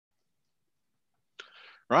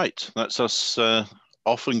Right, that's us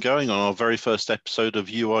off and going on our very first episode of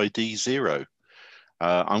UID Zero.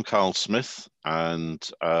 I'm Carl Smith, and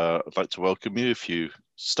I'd like to welcome you. If you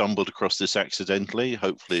stumbled across this accidentally,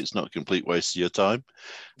 hopefully it's not a complete waste of your time.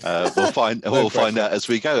 We'll find out as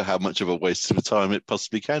we go how much of a waste of time it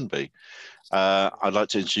possibly can be. I'd like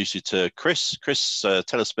to introduce you to Chris. Chris,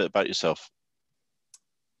 tell us a bit about yourself.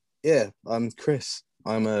 Yeah, I'm Chris.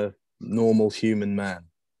 I'm a normal human man.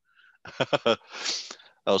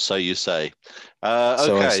 I'll say you say.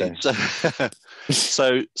 So I okay.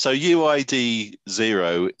 say. So UID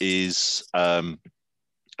Zero is a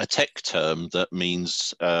tech term that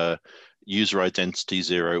means user identity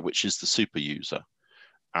zero, which is the super user.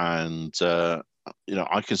 And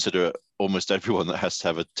I consider almost everyone that has to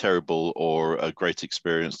have a terrible or a great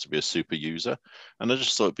experience to be a super user. And I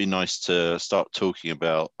just thought it'd be nice to start talking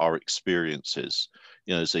about our experiences.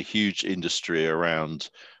 There's a huge industry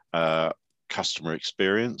around customer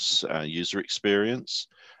experience, user experience,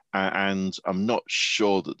 and I'm not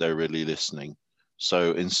sure that they're really listening.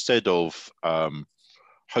 So instead of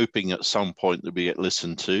hoping at some point that we get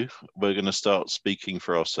listened to, we're going to start speaking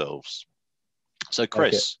for ourselves. So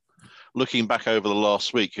Chris, looking back over the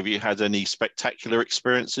last week, have you had any spectacular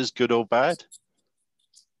experiences, good or bad?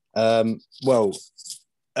 In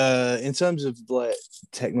terms of like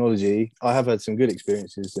technology, I have had some good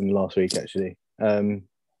experiences in the last week actually.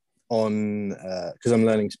 Because I'm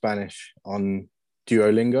learning Spanish on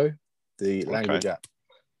Duolingo, the language app,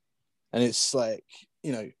 and it's like,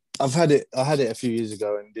 I had it a few years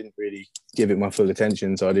ago and didn't really give it my full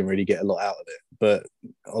attention, so I didn't really get a lot out of it. But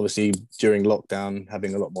obviously during lockdown,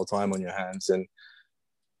 having a lot more time on your hands and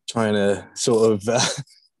trying to sort of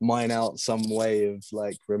mine out some way of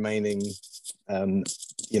like remaining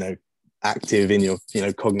active in your,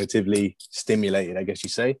 cognitively stimulated, I guess you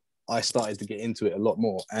say, I started to get into it a lot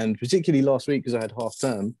more. And particularly last week, because I had half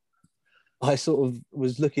term, I sort of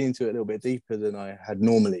was looking into it a little bit deeper than I had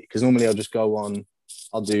normally, because normally I'll just go on,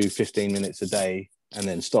 I'll do 15 minutes a day and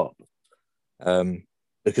then stop,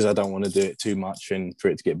 because I don't want to do it too much and for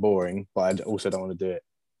it to get boring, but I also don't want to do it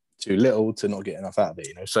too little to not get enough out of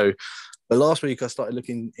it, So, but last week I started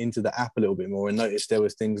looking into the app a little bit more and noticed there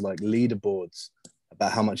was things like leaderboards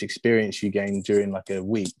about how much experience you gain during like a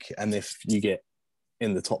week. And if you get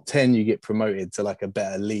in the top 10, you get promoted to like a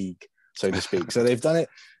better league, so to speak. So they've done it.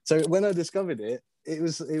 So when I discovered it, it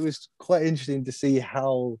was quite interesting to see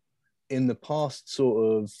how in the past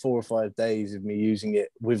sort of 4 or 5 days of me using it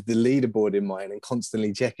with the leaderboard in mind and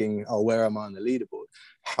constantly checking, where am I on the leaderboard,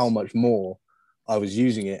 how much more I was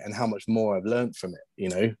using it and how much more I've learned from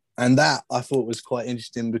it, And that I thought was quite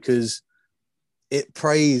interesting because it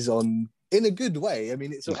preys on, in a good way. I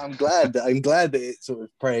mean, I'm glad that it's sort of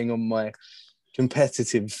preying on my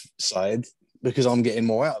competitive side because I'm getting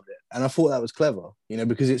more out of it. And I thought that was clever,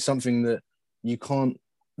 because it's something that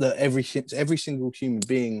that every single human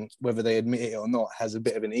being, whether they admit it or not, has a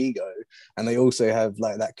bit of an ego, and they also have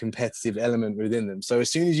like that competitive element within them. So as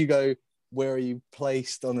soon as you go, where are you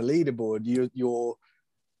placed on a leaderboard,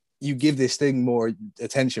 you give this thing more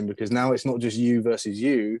attention, because now it's not just you versus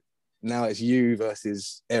you, now it's you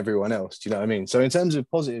versus everyone else. Do you know what I mean? So in terms of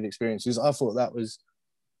positive experiences, I thought that was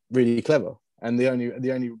really clever. And the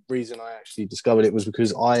only reason I actually discovered it was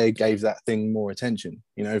because I gave that thing more attention,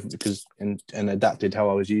 because and adapted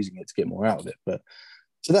how I was using it to get more out of it. But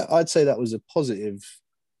so that, I'd say that was a positive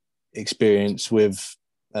experience with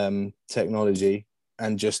technology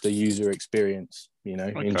and just a user experience, in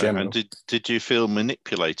general. And did you feel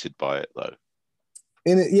manipulated by it though?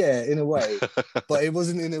 In a way, but it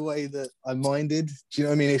wasn't in a way that I minded. Do you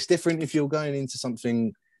know what I mean? It's different if you're going into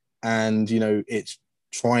something and, it's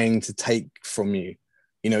trying to take from you,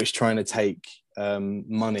 it's trying to take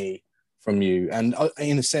money from you. And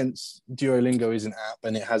in a sense, Duolingo is an app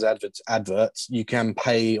and it has adverts. You can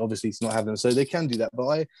pay, obviously, to not have them. So they can do that.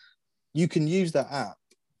 But you can use that app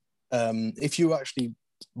if you actually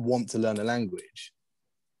want to learn a language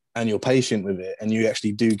and you're patient with it and you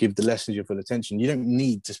actually do give the lessons your full attention. You don't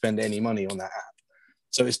need to spend any money on that app.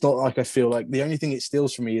 So it's not like I feel like the only thing it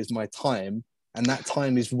steals from me is my time. And that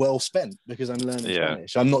time is well spent because I'm learning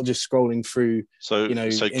Spanish. I'm not just scrolling through. So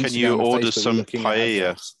can you order some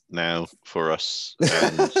paella now for us?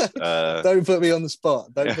 And, Don't put me on the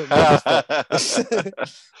spot. But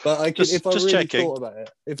I could, if I really thought about it.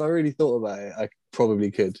 If I really thought about it, I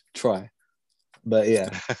probably could try. But yeah,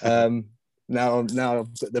 now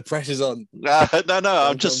the pressure's on. No,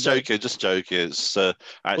 I'm just joking. Just joking. It's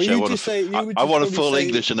actually I want a full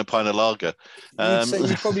English and a pint of lager.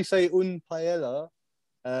 You'd probably say un paella,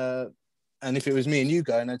 and if it was me and you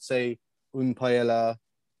going, I'd say un paella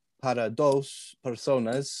para dos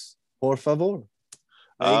personas, por favor.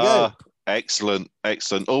 There you go. Excellent.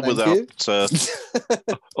 All Thank without you.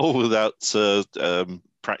 all without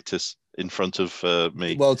practice in front of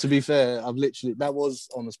me. Well, to be fair, that was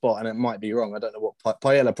on the spot, and it might be wrong. I don't know what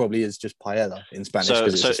paella probably is. Just paella in Spanish. So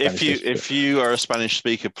it's a Spanish dish, if you are a Spanish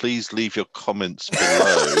speaker, please leave your comments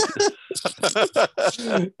below.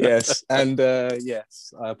 Yes, and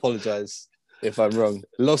yes, I apologize if I'm wrong.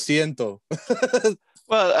 Lo siento.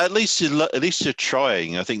 Well, at least you're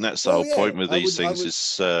trying. I think that's the whole point with these things.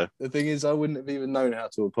 The thing is, I wouldn't have even known how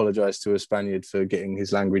to apologize to a Spaniard for getting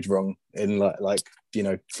his language wrong in like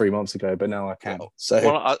 3 months ago, but now I can.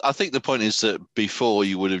 Well, I think the point is that before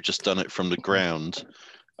you would have just done it from the ground,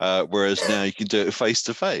 whereas now you can do it face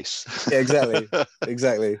to face. Yeah,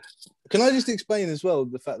 exactly. Can I just explain as well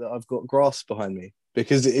the fact that I've got grass behind me,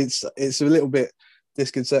 because it's a little bit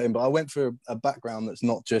disconcerting, but I went for a background that's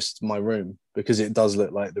not just my room, because it does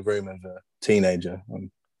look like the room of a teenager. I'm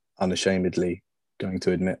unashamedly going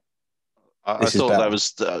to admit. I thought that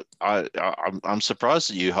was I'm surprised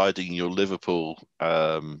at you hiding your Liverpool.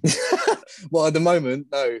 Well, at the moment,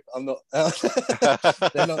 no, I'm not.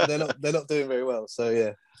 they're not doing very well. So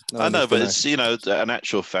yeah, I know, but it's an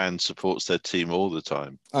actual fan supports their team all the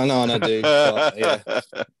time. I know, and I do. But yeah,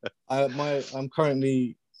 I'm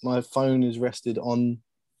currently. My phone is rested on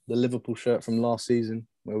the Liverpool shirt from last season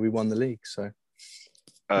where we won the league. So,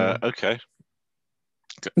 okay.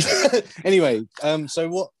 Anyway, so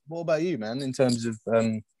what about you, man? In terms of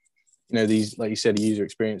these, like you said, user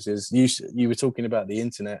experiences. You were talking about the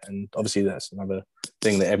internet, and obviously that's another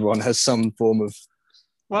thing that everyone has some form of.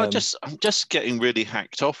 Well, I'm just getting really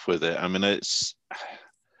hacked off with it. I mean, it's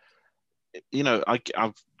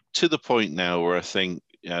I'm to the point now where I think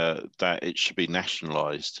that it should be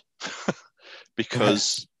nationalized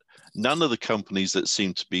because none of the companies that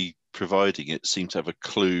seem to be providing it seem to have a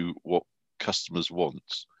clue what customers want,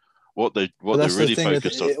 what they're really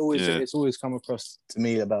focused on. It's always come across to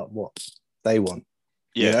me about what they want.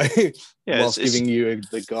 Yeah, whilst giving you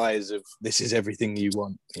the guise of this is everything you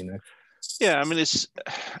want. Yeah, I mean, it's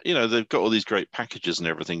they've got all these great packages and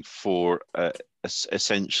everything for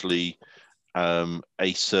essentially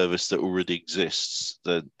a service that already exists.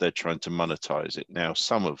 They're trying to monetize it. Now,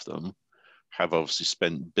 some of them have obviously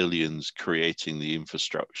spent billions creating the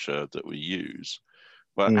infrastructure that we use,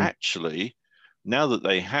 but actually, now that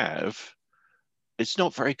they have, it's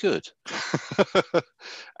not very good.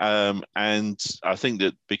 And I think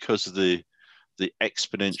that because of the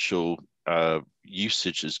exponential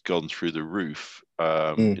usage has gone through the roof.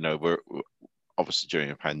 We're obviously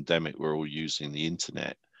during a pandemic, we're all using the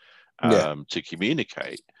internet to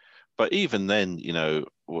communicate. But even then,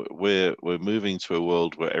 we're moving to a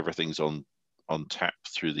world where everything's on tap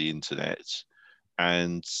through the internet,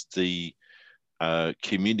 and the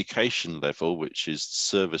communication level, which is the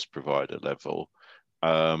service provider level,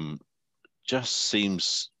 just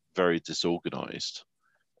seems very disorganized.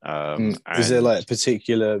 Is there like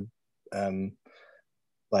particular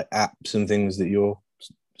like apps and things that you're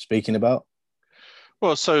speaking about?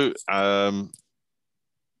 Well, so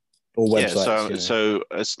or websites. So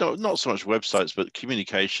it's not so much websites, but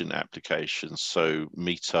communication applications. So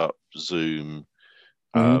Meetup, Zoom,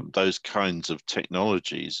 those kinds of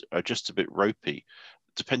technologies are just a bit ropey,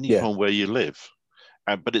 depending upon where you live.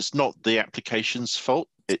 But it's not the application's fault;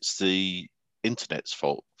 it's the internet's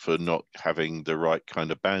fault for not having the right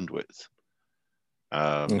kind of bandwidth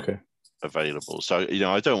available. So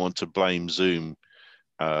I don't want to blame Zoom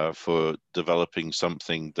for developing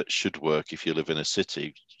something that should work if you live in a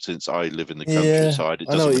city. Since I live in the countryside, it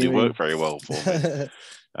doesn't really work very well for me.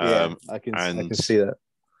 I can see that.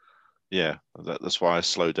 Yeah, that's why I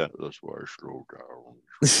slow down. That's why I slow down.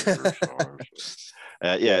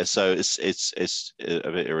 So it's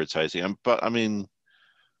a bit irritating. But I mean,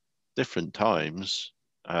 different times.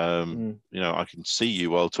 I can see you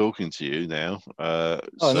while talking to you now. No,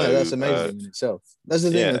 that's amazing in itself. That's the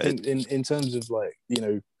thing. I think in terms of like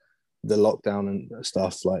the lockdown and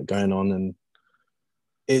stuff like going on, and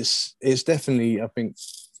it's definitely, I think,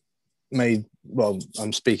 made, well,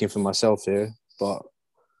 I'm speaking for myself here, but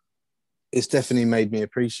it's definitely made me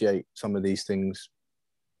appreciate some of these things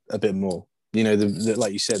a bit more.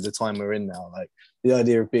 Like you said, the time we're in now, like the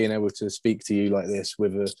idea of being able to speak to you like this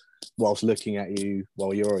whilst looking at you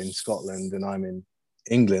while you're in Scotland and I'm in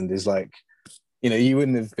England is like, you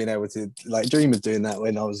wouldn't have been able to like dream of doing that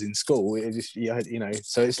when I was in school. It just,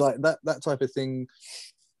 so it's like that type of thing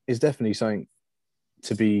is definitely something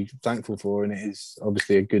to be thankful for, and it is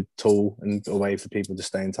obviously a good tool and a way for people to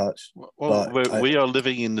stay in touch. Well, we are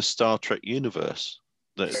living in the Star Trek universe.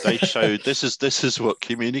 They showed this is what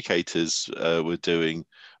communicators were doing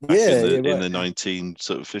back Yeah, yeah, in right. the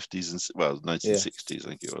 1950s and well Yeah, 1960s, I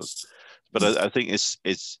think it was. But I think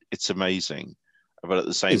it's amazing, but at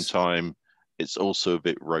the it same is. time, it's also a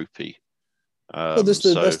bit ropey. Well, that's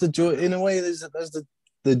So the joy in a way. That's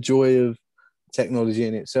the joy of technology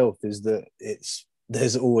in itself is that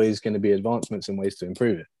there's always going to be advancements and ways to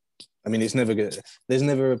improve it. I mean, it's never good. There's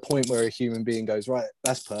never a point where a human being goes, right,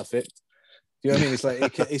 that's perfect. Do you know what I mean? It's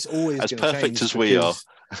like it's always as going to perfect change as we are,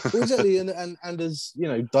 because, well, exactly, and as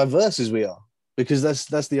diverse as we are, because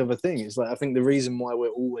that's the other thing. It's like I think the reason why we're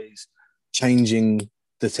always changing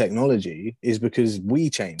the technology is because we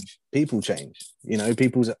change, people change.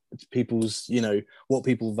 People's what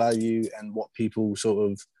people value and what people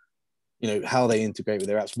sort of how they integrate with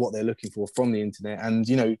their apps, what they're looking for from the internet,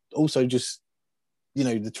 and also just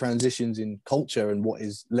the transitions in culture and what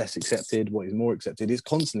is less accepted, what is more accepted. It's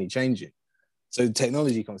constantly changing. So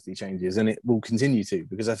technology constantly changes, and it will continue to,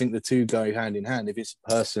 because I think the two go hand in hand. If it's a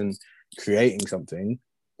person creating something,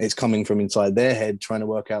 it's coming from inside their head, trying to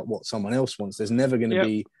work out what someone else wants. There's never going to yeah,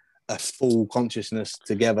 be a full consciousness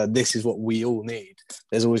together. This is what we all need.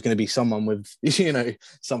 There's always going to be someone with,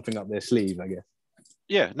 something up their sleeve, I guess.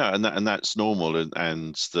 yeah, no, and that's normal, and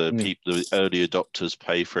the Mm. people, the early adopters,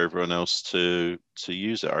 pay for everyone else to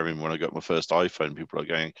use it. I remember when I got my first iPhone, people are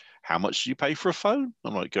going, "How much do you pay for a phone?"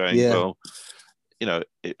 I'm like going, Yeah. "Well,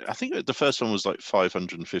 I think the first one was like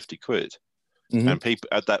 550 quid." Mm-hmm. And people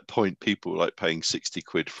at that point, people were like paying 60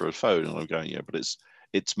 quid for a phone. And I'm going, yeah, but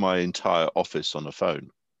it's my entire office on a phone.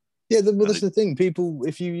 Yeah, well, And that's the thing. People,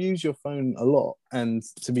 if you use your phone a lot, and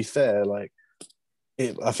to be fair, like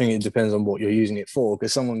I think it depends on what you're using it for.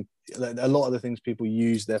 Because a lot of the things people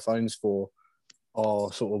use their phones for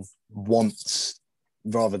are sort of wants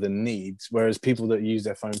rather than needs. Whereas people that use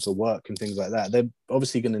their phone for work and things like that, they're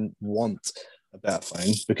obviously going to want a better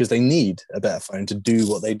phone because they need a better phone to do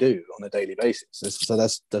what they do on a daily basis. So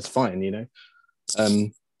that's fine.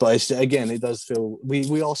 But again, it does feel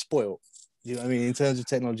we are spoiled. I mean, in terms of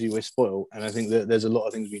technology, we're spoiled, and I think that there's a lot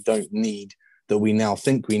of things we don't need that we now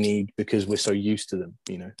think we need because we're so used to them.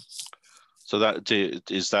 so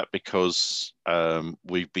is that because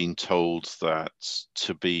we've been told that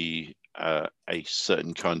to be a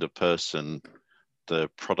certain kind of person, the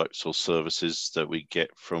products or services that we get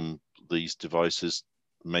from these devices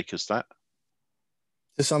make us that?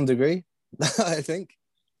 To some degree, I think.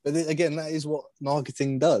 But again, that is what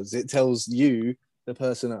marketing does. It tells you, the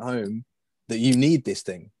person at home, that you need this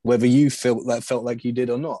thing, whether you felt like you did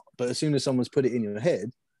or not. But as soon as someone's put it in your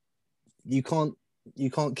head, you can't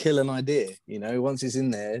kill an idea. Once it's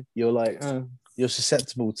in there, you're like, oh, you're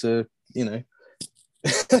susceptible to,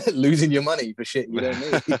 losing your money for shit you don't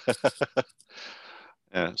need.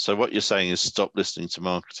 Yeah. So what you're saying is stop listening to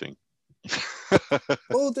marketing.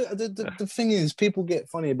 Well, the thing is, people get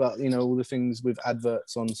funny about all the things with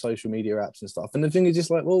adverts on social media apps and stuff, and the thing is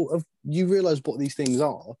just like, well, if you realize what these things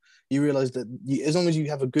are, you realize that as long as you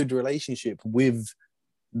have a good relationship with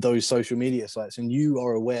those social media sites and you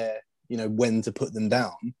are aware, when to put them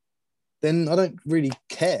down, then I don't really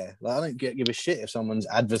care. Like, I don't give a shit if someone's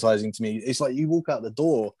advertising to me. It's like you walk out the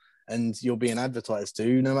door and you're being advertised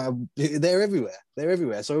to. No matter, they're everywhere. They're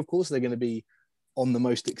everywhere. So of course they're going to be on the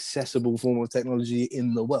most accessible form of technology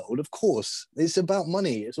in the world. Of course, it's about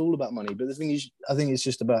money. It's all about money. But the thing is, I think it's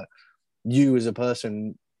just about you as a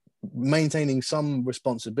person maintaining some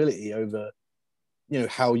responsibility over,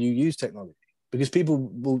 how you use technology. Because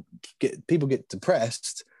people get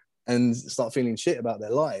depressed and start feeling shit about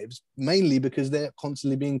their lives, mainly because they're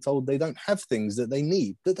constantly being told they don't have things that they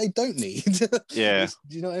need, that they don't need. Yeah.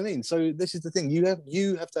 Do you know what I mean? So this is the thing. You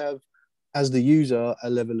have to have, as the user, a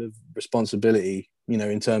level of responsibility,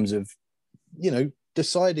 in terms of,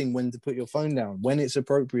 deciding when to put your phone down, when it's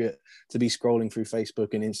appropriate to be scrolling through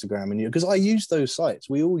Facebook and Instagram. And because I use those sites,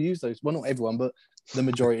 we all use those. Well, not everyone, but the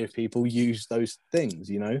majority of people use those things,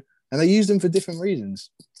 and they use them for different reasons.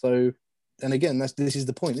 So, and again, this is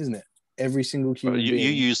the point, isn't it? Every single Well, human you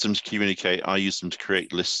being. use them to communicate. I use them to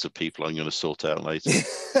create lists of people I'm going to sort out later.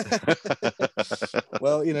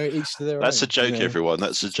 Well, each to their That's own. a joke, everyone.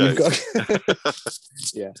 That's a You've joke. got,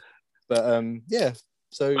 yeah, but yeah.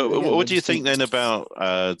 So again, what do you think then about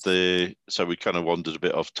So we kind of wandered a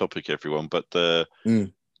bit off topic, everyone, but the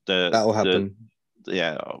that'll happen.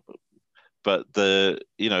 yeah, but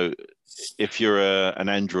if you're an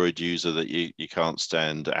Android user that you can't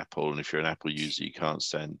stand Apple, and if you're an Apple user you can't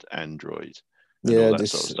stand Android, and all Yeah, that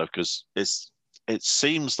sort of stuff, because it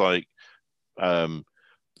seems like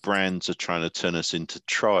brands are trying to turn us into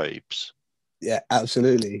tribes. Yeah,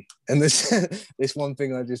 absolutely. And this this one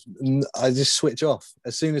thing I just switch off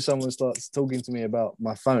as soon as someone starts talking to me about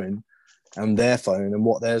my phone and their phone and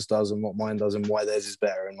what theirs does and what mine does and why theirs is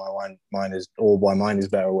better and mine is, or why mine is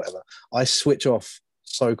better or whatever. I switch off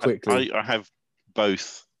so quickly. I have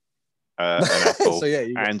both an Apple So yeah,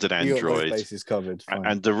 and an you got both Android, bases covered. Fine.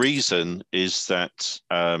 and the reason is that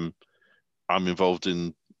I'm involved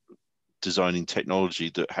in designing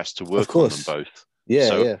technology that has to work on them both. Yeah,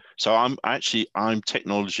 so, yeah. So I'm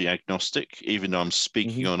technology agnostic, even though I'm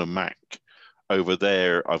speaking on a Mac. Over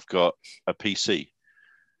there, I've got a PC.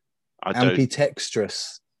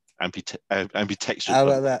 Ambidextrous. Ambidextrous. How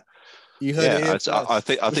about that? You heard it here first. I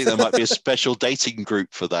think there might be a special dating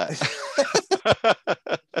group for that.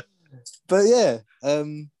 But yeah,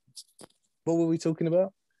 what were we talking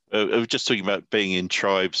about? We were just talking about being in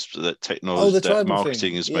tribes that technology, that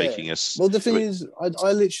marketing is making us. Well, the thing is,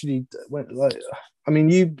 I literally went like, I mean,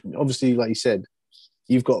 you obviously, like you said,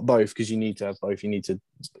 you've got both because you need to have both. You need to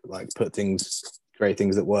like create things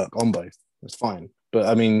that work on both. That's fine. But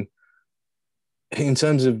I mean, in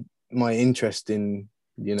terms of my interest in,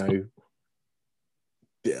 you know,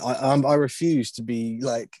 I refuse to be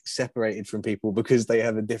like separated from people because they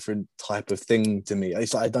have a different type of thing to me.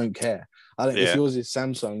 It's like I don't care. If yours is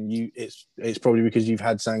Samsung, it's probably because you've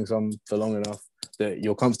had Samsung for long enough that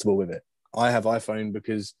you're comfortable with it. I have iPhone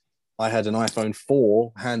because I had an iPhone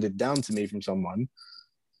 4 handed down to me from someone,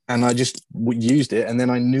 and I just used it, and then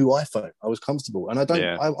I knew iPhone. I was comfortable, and I don't.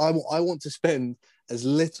 Yeah. I want to spend as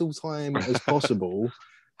little time as possible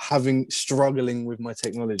struggling with my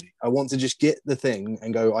technology. I want to just get the thing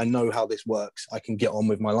and go, I know how this works. I can get on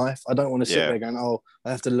with my life. I don't want to sit there going, oh, I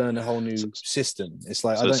have to learn a whole new system. It's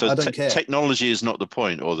like, I don't care. Technology is not the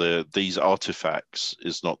point, or these artifacts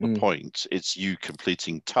is not the point. It's you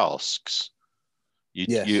completing tasks.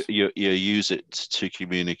 You use it to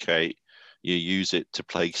communicate. You use it to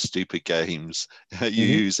play stupid games. You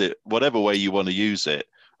use it whatever way you want to use it.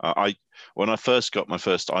 When I first got my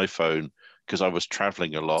first iPhone, because I was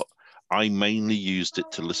traveling a lot, I mainly used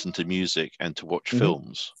it to listen to music and to watch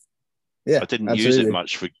films. Yeah, I didn't use it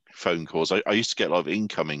much for phone calls. I used to get a lot of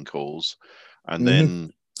incoming calls, and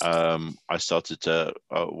then I started to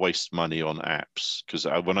waste money on apps, because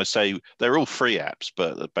when I say they're all free apps,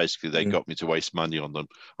 but basically they got me to waste money on them.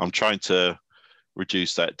 I'm trying to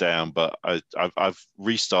reduce that down, but I've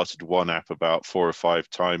restarted one app about 4 or 5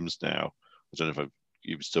 times now. I don't know if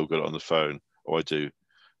you've still got it on the phone. Oh, I do.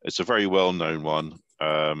 It's a very well-known one,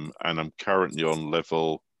 and I'm currently on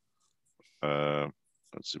level. Let's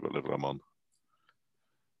see what level I'm on.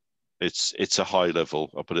 It's a high level.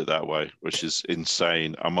 I'll put it that way, which is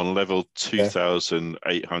insane. I'm on level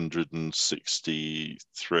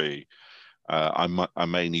 2,863. I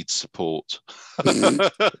may need support.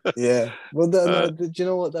 Yeah. Well, do you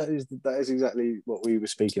know what that is? That is exactly what we were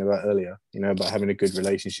speaking about earlier. You know, about having a good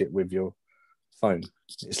relationship with your phone.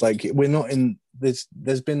 It's like we're not in this.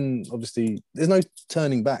 There's been obviously there's no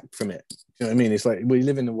turning back from it. You know what I mean? It's like we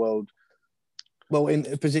live in a world. Well,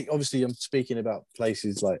 obviously, I'm speaking about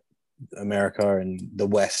places like America and the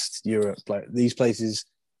West, Europe, like these places.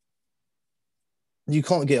 You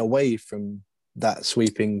can't get away from that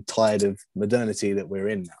sweeping tide of modernity that we're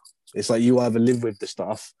in now. It's like you either live with the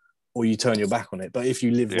stuff or you turn your back on it. But if you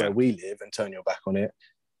live where we live and turn your back on it,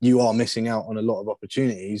 you are missing out on a lot of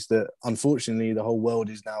opportunities that unfortunately the whole world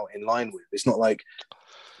is now in line with. It's not like,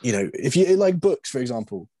 you know, if you like books, for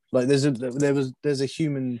example, like there's a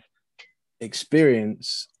human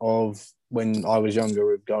experience of when I was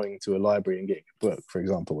younger of going to a library and getting a book, for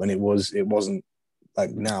example, and it wasn't like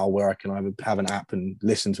now where I can either have an app and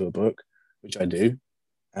listen to a book, which I do,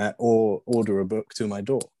 or order a book to my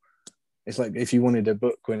door. It's like if you wanted a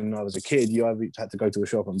book when I was a kid, you either had to go to a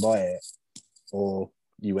shop and buy it, or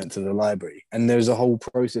you went to the library. And there's a whole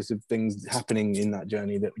process of things happening in that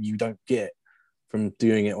journey that you don't get from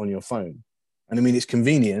doing it on your phone. And I mean, it's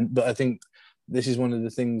convenient, but I think this is one of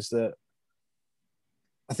the things that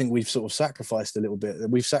I think we've sort of sacrificed a little bit.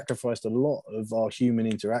 We've sacrificed a lot of our human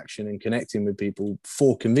interaction and connecting with people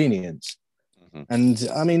for convenience. And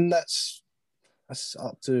I mean, that's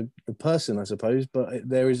up to the person, I suppose, but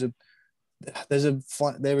there is a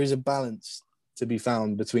balance to be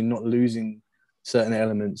found between not losing certain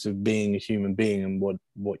elements of being a human being and what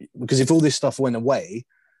because if all this stuff went away,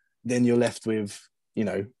 then you're left with, you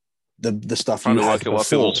know, the stuff trying you to had work out what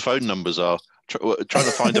people's phone numbers are, trying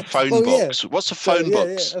to find a phone box. What's a phone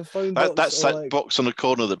box? A phone box, that's that box on the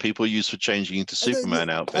corner that people use for changing into Superman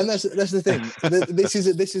outfits. And that's the thing. This is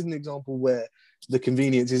an example where the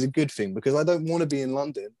convenience is a good thing, because I don't want to be in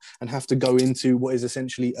London and have to go into what is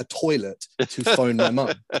essentially a toilet to phone my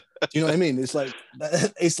mum. Do you know what I mean? It's like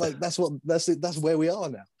that's where we are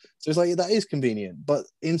now. So it's like, that is convenient, but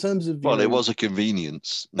in terms of it was a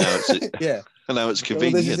convenience. Now it's yeah. Now it's Well,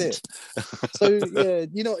 this is convenient. it. So yeah,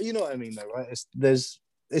 you know what I mean, though, right?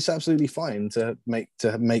 It's absolutely fine to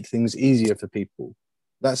make things easier for people.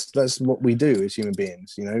 That's what we do as human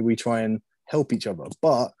beings. You know, we try and help each other.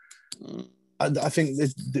 But I think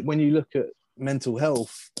when you look at mental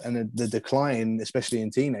health and the decline, especially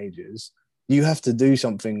in teenagers, you have to do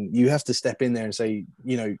something. You have to step in there and say,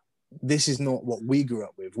 you know, this is not what we grew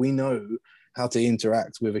up with. We know how to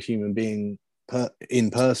interact with a human being in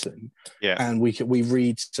person, Yeah. and we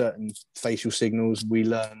read certain facial signals. We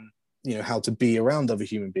learn, you know, how to be around other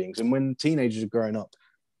human beings. And when teenagers are growing up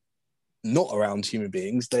not around human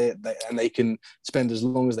beings, they can spend as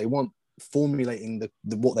long as they want formulating the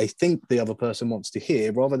what they think the other person wants to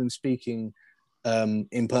hear, rather than speaking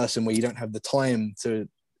in person, where you don't have the time to,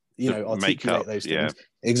 you know, articulate those things. Yeah.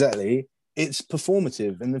 Exactly. It's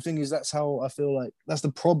performative. And the thing is, that's how I feel like that's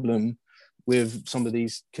the problem with some of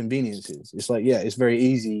these conveniences. It's like, yeah, it's very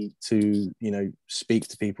easy to, you know, speak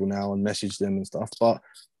to people now and message them and stuff, but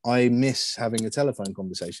I miss having a telephone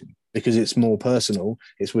conversation because it's more personal.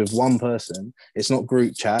 It's with one person. It's not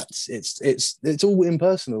group chats. It's all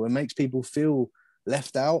impersonal and makes people feel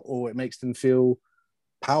left out, or it makes them feel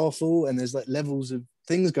powerful. And there's like levels of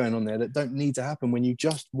things going on there that don't need to happen when you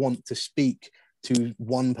just want to speak to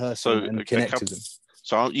one person and connect to them.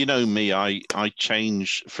 So, you know me, I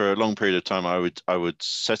change for a long period of time. I would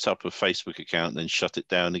set up a Facebook account and then shut it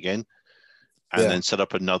down again, and then set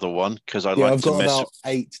up another one, because I've got about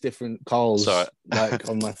 8 different calls like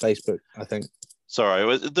on my Facebook, I think.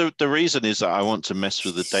 Sorry, the reason is that I want to mess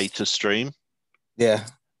with the data stream. Yeah.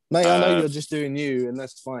 Mate, I know you're just doing you, and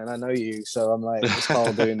that's fine. I know you. So I'm like, it's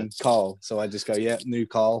Carl doing Carl. So I just go, yeah, new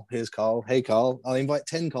Carl. Here's Carl. Hey, Carl. I'll invite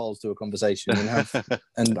 10 Carls to a conversation and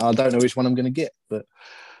I don't know which one I'm going to get. But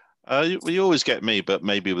you always get me, but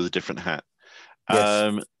maybe with a different hat.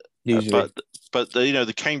 Yes, usually. But the, you know,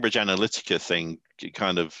 the Cambridge Analytica thing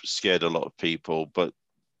kind of scared a lot of people. But,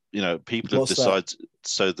 you know, people have decided. That?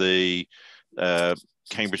 So the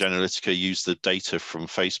Cambridge Analytica used the data from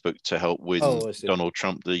Facebook to help win Donald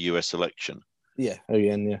Trump the US election. Yeah. Oh,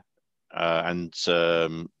 yeah. And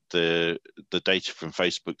the data from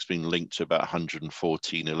Facebook's been linked to about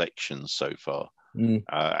 114 elections so far,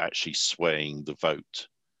 actually swaying the vote.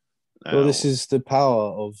 Well, this is the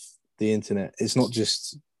power of the internet. It's not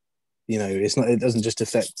just, you know, it doesn't just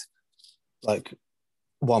affect like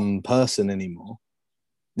one person anymore.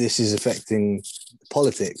 This is affecting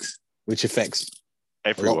politics, which affects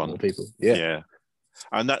everyone, a lot more people. Yeah.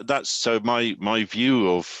 And that's so my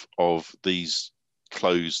view of these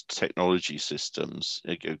closed technology systems,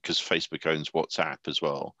 because Facebook owns WhatsApp as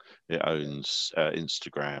well. It owns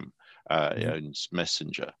Instagram. It owns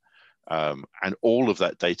Messenger. And all of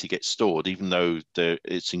that data gets stored, even though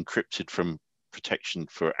it's encrypted from protection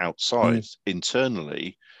for outside.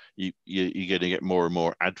 Internally, you're going to get more and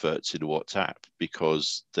more adverts in WhatsApp,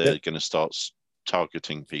 because they're going to start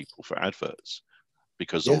targeting people for adverts,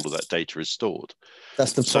 because all of that data is stored.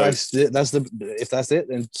 That's the price. If that's it,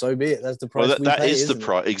 then so be it. That's the price. Well, that is the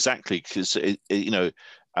price, exactly. Because you know,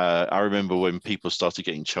 I remember when people started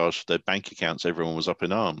getting charged for their bank accounts, everyone was up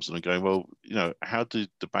in arms, and I'm going, well, you know, how do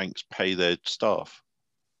the banks pay their staff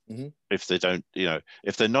if they don't, you know,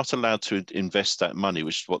 if they're not allowed to invest that money,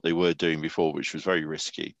 which is what they were doing before, which was very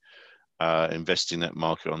risky, investing that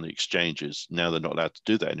market on the exchanges. Now they're not allowed to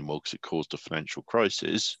do that anymore because it caused a financial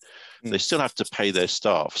crisis. They still have to pay their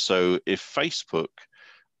staff. So if Facebook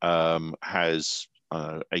has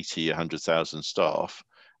 80, 100,000 staff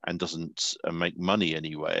and doesn't make money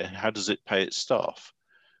anywhere, how does it pay its staff?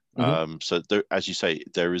 So there, as you say,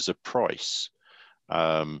 there is a price.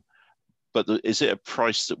 But is it a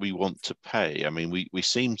price that we want to pay? I mean, we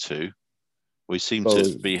seem to. We seem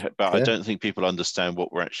to be, but I don't think people understand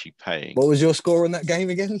what we're actually paying. What was your score on that game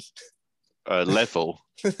again? Level.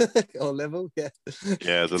 Level, yeah.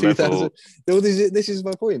 Yeah, the level. Well, this is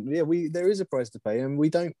my point. Yeah, there is a price to pay, and we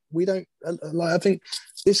don't like. I think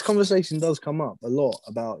this conversation does come up a lot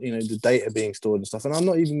about, you know, the data being stored and stuff. And I'm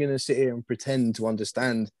not even going to sit here and pretend to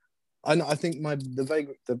understand. I think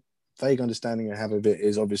the vague understanding I have of it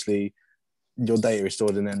is obviously your data is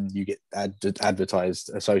stored and then you get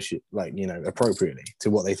advertised appropriately to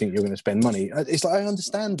what they think you're going to spend money. It's like, I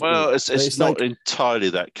understand. Well, it's not like, entirely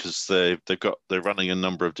that, because they're running a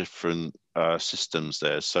number of different systems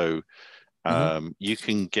there. So you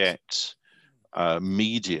can get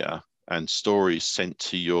media and stories sent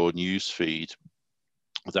to your news feed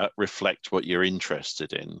that reflect what you're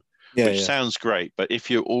interested in, Yeah, which yeah. sounds great. But if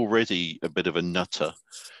you're already a bit of a nutter,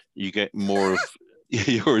 you get more of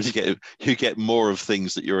you get more of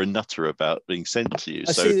things that you're a nutter about being sent to you.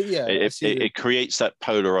 I So see. Yeah, I see. it creates that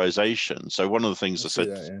polarization. So one of the things I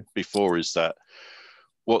said before is that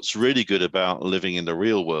what's really good about living in the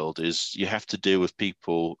real world is you have to deal with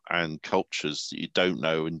people and cultures that you don't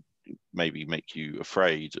know and maybe make you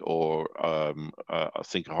afraid or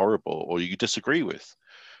think are horrible or you disagree with.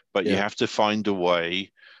 But you have to find a way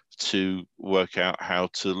to work out how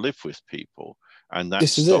to live with people. And that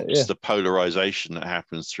stops the polarization that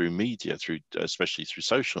happens through media, especially through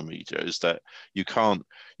social media, is that you can't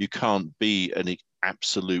be an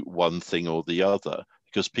absolute one thing or the other,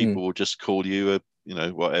 because people will just call you a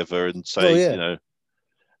whatever and say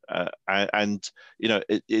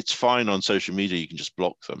it's fine on social media, you can just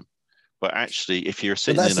block them. But actually, if you're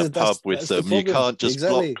sitting in a pub with them, you can't just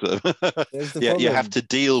block them. Yeah, you have to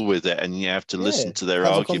deal with it, and you have to listen to their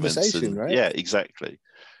arguments. Right? Yeah, exactly.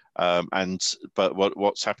 But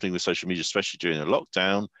what's happening with social media, especially during the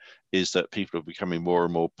lockdown, is that people are becoming more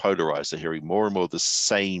and more polarized. They're hearing more and more the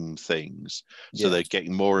same things, so they're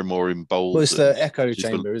getting more and more emboldened. Well, it's the echo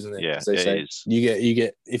chamber, isn't it? Yeah, it is. You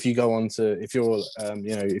get if you go on to, if you're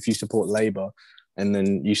if you support Labour, and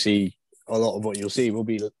then you see a lot of what you'll see will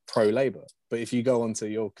be pro-Labour. But if you go onto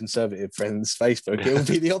your Conservative friends' Facebook, it will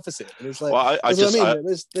be the opposite. And it's like,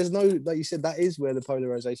 there's no, like you said, that is where the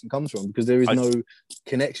polarization comes from, because there is no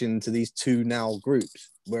connection to these two now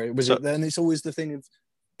groups. Where it was, and it's always the thing of,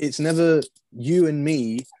 it's never you and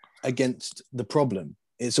me against the problem.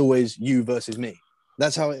 It's always you versus me.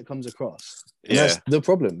 That's how it comes across. And that's the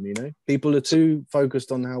problem, People are too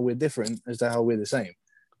focused on how we're different as to how we're the same.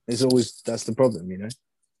 That's the problem,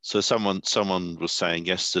 So someone was saying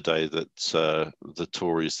yesterday that the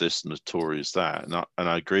Tories this and the Tories that, and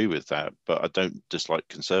I agree with that, but I don't dislike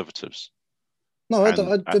Conservatives. No, I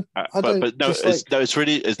don't. But no, it's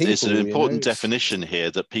really it's an important definition here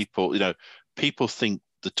that people think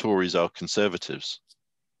the Tories are Conservatives,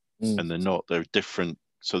 and they're not. They're different.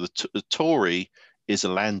 So the Tory is a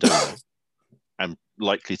landowner and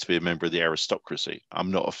likely to be a member of the aristocracy. I'm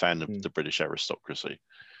not a fan of the British aristocracy.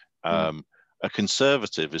 A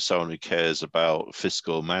Conservative is someone who cares about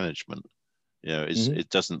fiscal management. It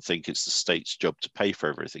doesn't think it's the state's job to pay for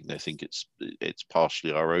everything. They think it's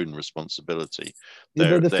partially our own responsibility.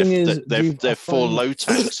 They're for low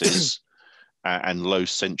taxes and low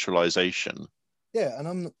centralisation. Yeah, and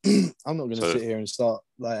I'm not going to sit here and start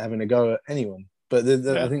like having a go at anyone. But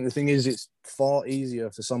I think the thing is, it's far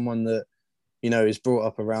easier for someone that is brought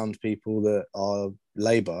up around people that are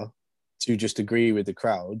Labour to just agree with the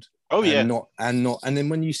crowd. Oh, yeah. And then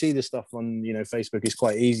when you see this stuff on, Facebook, it's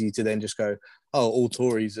quite easy to then just go, oh, all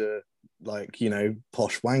Tories are like,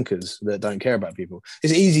 posh wankers that don't care about people.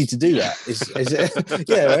 It's easy to do that.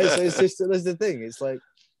 Yeah, right. So it's just, that's the thing. It's like,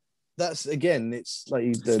 that's, again, it's like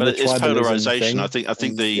it's polarization. I think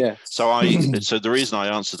so the reason I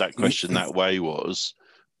answered that question that way was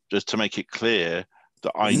just to make it clear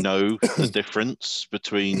that I know the difference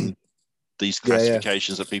between these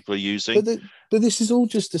classifications that people are using. But this is all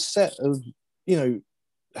just a set of,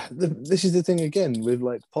 this is the thing again with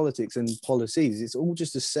like politics and policies. It's all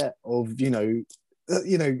just a set of, I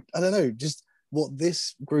don't know, just what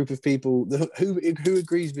this group of people who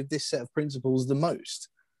agrees with this set of principles the most.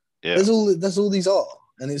 Yeah. That's all these are.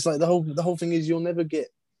 And it's like the whole thing is you'll never get,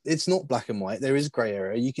 it's not black and white. There is grey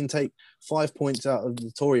area. You can take 5 points out of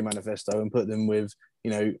the Tory manifesto and put them with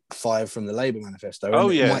 5 from the Labour manifesto.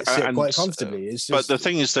 And it might sit quite comfortably. It's just... But the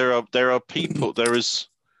thing is, there are people. There's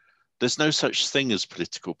no such thing as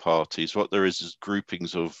political parties. What there is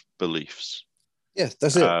groupings of beliefs. Yes,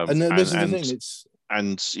 that's it. And this is the thing. It's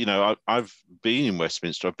I've been in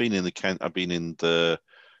Westminster. I've been in the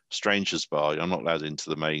Strangers Bar. I'm not allowed into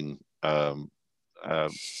the main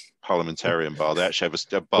parliamentarian bar. They actually have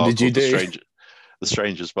a bar called the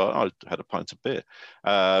Strangers Bar. I had a pint of beer.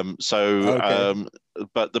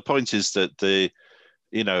 But the point is that they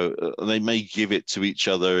may give it to each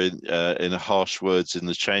other in harsh words in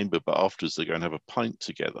the chamber, but afterwards they go and have a pint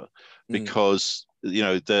together because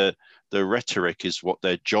the rhetoric is what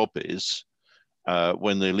their job is.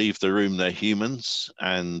 When they leave the room, they're humans,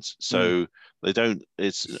 and so they don't.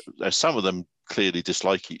 Some of them clearly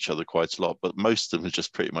dislike each other quite a lot, but most of them are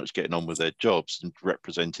just pretty much getting on with their jobs and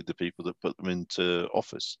representing the people that put them into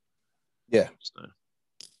office. Yeah. So.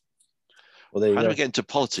 Well, how do we get into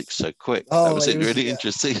politics so quick? That was really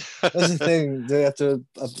interesting. That's the thing. Do we have to?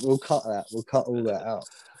 We'll cut that. We'll cut all that out.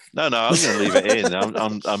 No, I'm going to leave it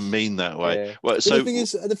in. I'm mean that way. Yeah. Well, so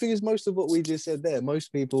the thing is, most of what we just said there,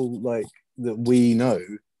 most people like that we know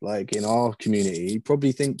like in our community,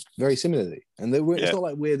 probably think very similarly. And it's Yeah. not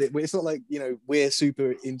like it's not like, you know, we're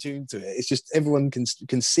super in tune to it. It's just everyone can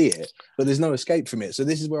see it, but there's no escape from it. So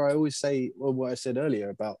this is where I always say, well, what I said earlier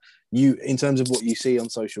about you in terms of what you see on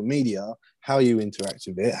social media, how you interact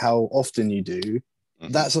with it, how often you do.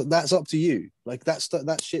 That's up to you. Like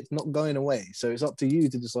that shit's not going away. So it's up to you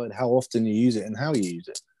to decide how often you use it and how you use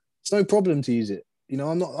it. It's no problem to use it. You know,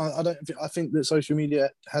 I think that social media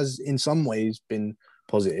has in some ways been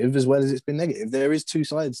positive as well as it's been negative. There is two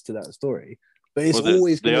sides to that story, but it's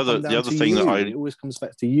always going to come down to you. It always comes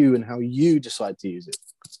back to you and how you decide to use it.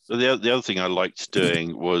 The other thing I liked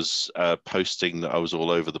doing was posting that I was all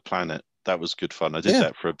over the planet. That was good fun. I did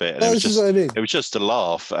that for a bit, and it was just a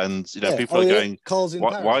laugh. And you know, people are going,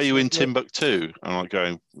 "Why are you in Timbuktu?" I'm like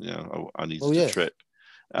going, "You know, I need to trip."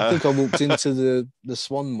 I think I walked into the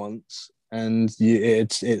Swan once, and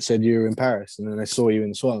it said you were in Paris, and then I saw you in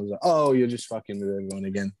the Swan. I was like, "Oh, you're just fucking with everyone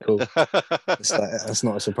again." Cool. That's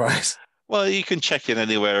not a surprise. Well, you can check in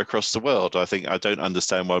anywhere across the world. I don't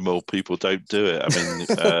understand why more people don't do it. I mean,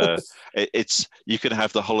 it's you can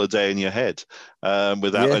have the holiday in your head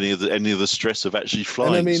without any of the stress of actually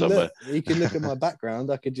flying and I mean, somewhere. Look, you can look at my background.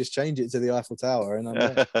 I could just change it to the Eiffel Tower, and I'm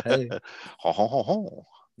like, hey.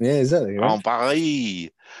 Yeah, exactly. Right? En Paris.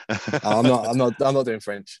 I'm not doing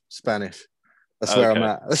French. Spanish. That's where I'm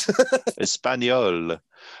at. Espanol.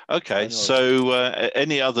 Okay, so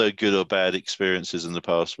any other good or bad experiences in the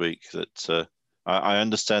past week that I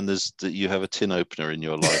understand that you have a tin opener in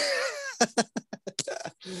your life?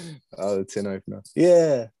 Oh, the tin opener.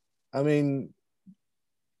 Yeah. I mean,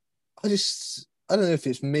 I don't know if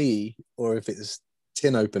it's me or if it's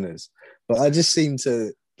tin openers, but I just seem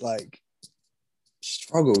to like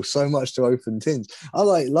struggle so much to open tins. I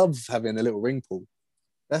love having a little ring pull.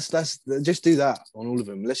 That's just do that on all of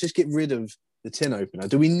them. Let's just get rid of the tin opener.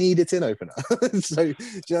 Do we need a tin opener? So do you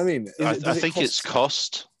know what I mean? I think it's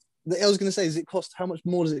cost. I was going to say, does it cost? How much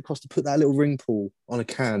more does it cost to put that little ring pull on a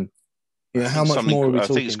can? You know, how much more are we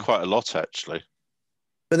talking? I think it's quite a lot actually.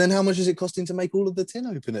 But then, how much is it costing to make all of the tin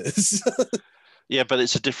openers? Yeah, but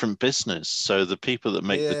it's a different business. So the people that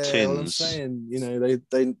make the tins, what I'm saying, you know,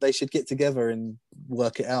 they should get together and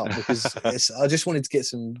work it out because I just wanted to get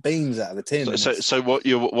some beams out of the tin. So what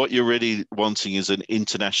you're really wanting is an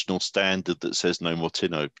international standard that says no more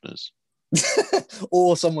tin openers,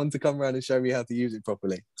 or someone to come around and show me how to use it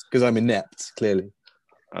properly because I'm inept, clearly.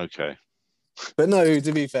 Okay, but no,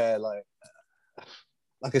 to be fair, like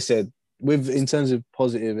I said, in terms of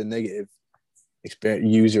positive and negative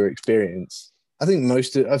user experience. I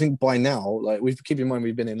think by now, like keep in mind,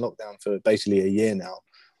 we've been in lockdown for basically a year now,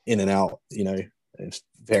 in and out, you know,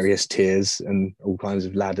 various tiers and all kinds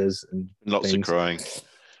of ladders and lots of crying.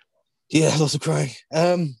 Yeah, lots of crying.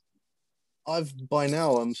 By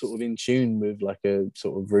now I'm sort of in tune with like a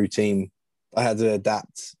sort of routine. I had to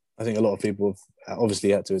adapt. I think a lot of people have obviously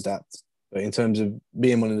had to adapt. But in terms of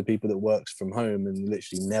being one of the people that works from home and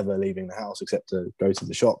literally never leaving the house except to go to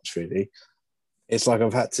the shops, really, it's like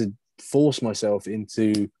I've had to force myself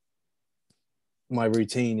into my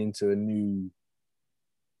routine into a new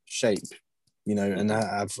shape, you know, and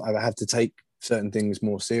I've had to take certain things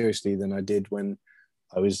more seriously than I did when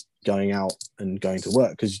I was going out and going to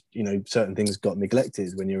work because, you know, certain things got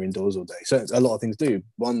neglected when you're indoors all day. So a lot of things do.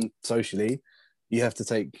 One, socially, you have to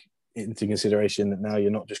take into consideration that now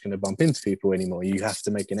you're not just going to bump into people anymore. You have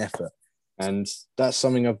to make an effort. And that's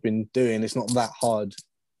something I've been doing. It's not that hard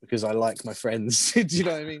because I like my friends. Do you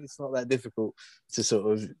know what I mean? It's not that difficult to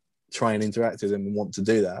sort of try and interact with them and want to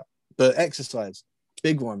do that. But exercise,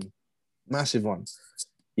 big one, massive one.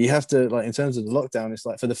 You have to, like, in terms of the lockdown, it's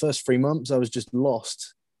like for the first 3 months, I was just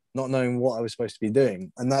lost, not knowing what I was supposed to be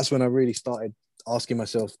doing. And that's when I really started asking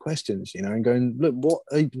myself questions, you know, and going, look,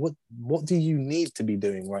 what do you need to be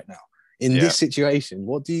doing right now in this situation?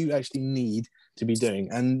 What do you actually need to be doing?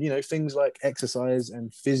 And, you know, things like exercise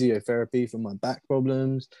and physiotherapy for my back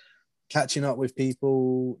problems, catching up with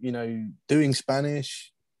people, you know, doing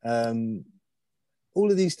Spanish, all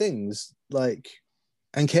of these things, like,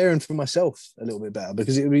 and caring for myself a little bit better,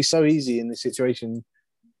 because it would be so easy in this situation,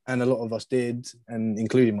 and a lot of us did, and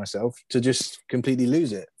including myself, to just completely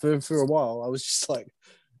lose it. For a while, I was just like,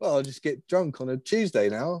 well, I'll just get drunk on a Tuesday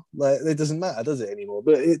now. Like, it doesn't matter, does it, anymore?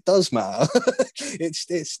 But it does matter. It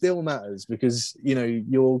still matters, because, you know,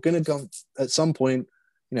 you're going to go at some point,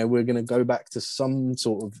 you know, we're going to go back to some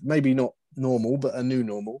sort of, maybe not normal, but a new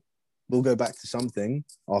normal. We'll go back to something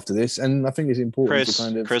after this. And I think it's important to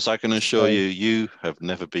kind of... Chris, I can assure you have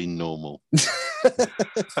never been normal.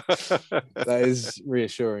 That is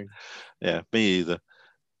reassuring. Yeah, me either.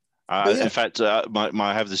 In fact, I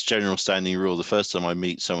have this general standing rule: the first time I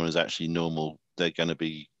meet someone who's actually normal, they're going to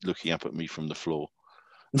be looking up at me from the floor.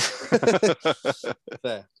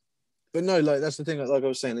 Fair. But no, like that's the thing. Like I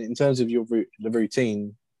was saying, in terms of the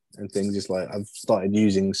routine and things, it's like I've started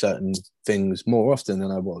using certain things more often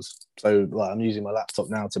than I was. So like I'm using my laptop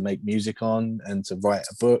now to make music on and to write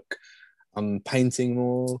a book. I'm painting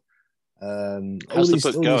more. How's the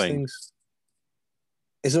book going? These things.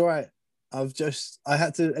 It's all right. I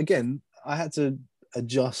had to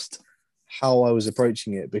adjust how I was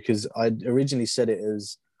approaching it, because I'd originally said it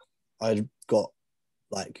as I've got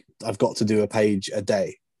to do a page a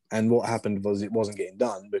day. And what happened was it wasn't getting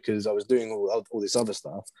done because I was doing all this other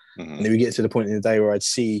stuff. Mm-hmm. And then we get to the point in the day where I'd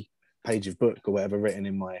see a page of book or whatever written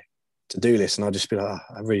in my to-do list, and I'd just be like,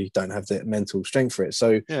 I really don't have the mental strength for it.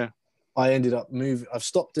 So yeah, I ended up I've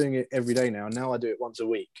stopped doing it every day now. Now I do it once a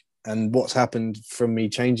week. And what's happened from me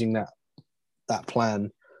changing that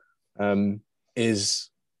plan is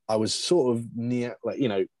I was sort of near, like, you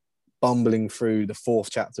know, bumbling through the 4th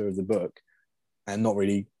chapter of the book, and not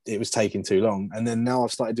really, it was taking too long. And then now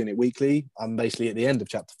I've started doing it weekly. I'm basically at the end of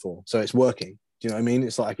chapter 4. So it's working. Do you know what I mean?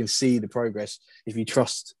 It's like I can see the progress. If you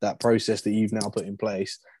trust that process that you've now put in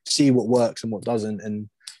place, see what works and what doesn't. And,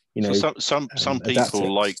 you know, so some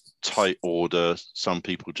people like tight order. Some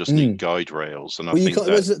people just need guide rails. And I think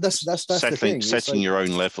that's the thing. Setting your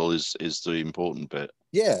own level is the important bit.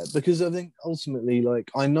 Yeah, because I think ultimately,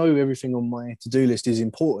 like, I know everything on my to-do list is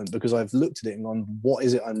important because I've looked at it and gone, what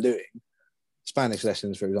is it I'm doing? Spanish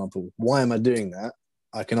lessons, for example. Why am I doing that?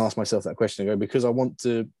 I can ask myself that question and go, because I want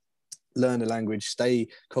to learn a language, stay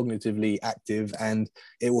cognitively active, and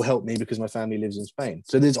it will help me because my family lives in Spain.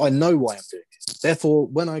 So I know why I'm doing it. Therefore,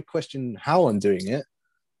 when I question how I'm doing it,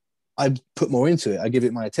 I put more into it. I give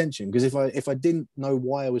it my attention, because if I didn't know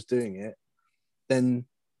why I was doing it, then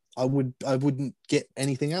I wouldn't get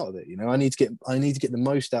anything out of it. You know, I need to get the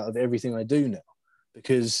most out of everything I do now,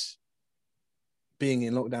 because being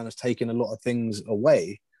in lockdown has taken a lot of things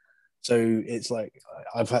away. So it's like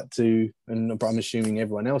I've had to, and I'm assuming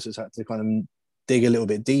everyone else has had to kind of dig a little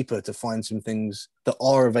bit deeper to find some things that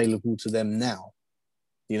are available to them now,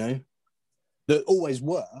 you know, that always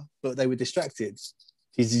were, but they were distracted.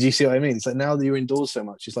 Did you see what I mean? It's like now that you're indoors so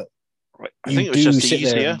much, it's like, right. I think it was just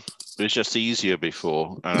easier. It was just easier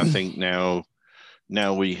before. And I think now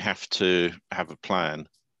we have to have a plan.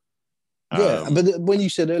 Yeah, but when you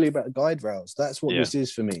said earlier about guide rails, that's what this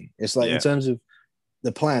is for me. It's like, in terms of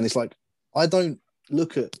the plan, it's like I don't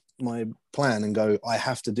look at my plan and go, I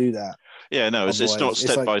have to do that. Yeah, no, it's not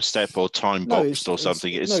step by step or time boxed or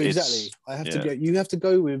something. Exactly. I have to go. You have to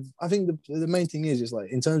go with. I think the main thing is like,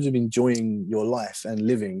 in terms of enjoying your life and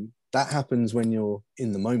living, that happens when you're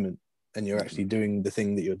in the moment and you're actually doing the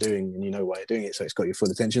thing that you're doing, and you know why you're doing it, so it's got your full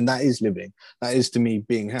attention. That is living. That is, to me,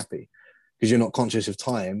 being happy, because you're not conscious of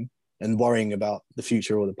time and worrying about the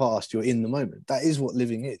future or the past. You're in the moment. That is what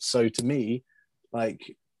living is. So to me,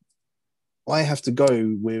 like, I have to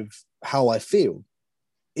go with how I feel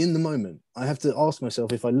in the moment. I have to ask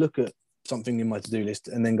myself, if I look at something in my to-do list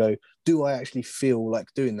and then go, do I actually feel like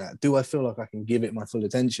doing that? Do I feel like I can give it my full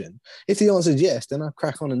attention? If the answer is yes, then I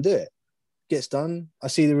crack on and do it. Gets done. I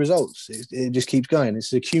see the results. It just keeps going.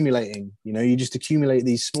 It's accumulating. You know, you just accumulate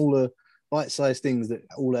these smaller bite-sized things that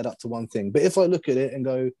all add up to one thing. But if I look at it and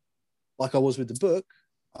go, like I was with the book,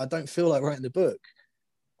 I don't feel like writing the book,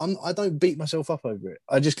 I don't beat myself up over it.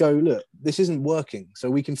 I just go, look, this isn't working, so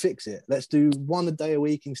we can fix it. Let's do one a day a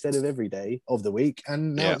week instead of every day of the week,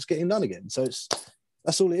 and now it's getting done again. So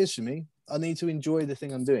that's all it is for me. I need to enjoy the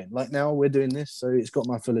thing I'm doing. Like now we're doing this, so it's got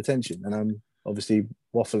my full attention, and I'm obviously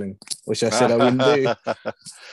waffling, which I said I wouldn't do.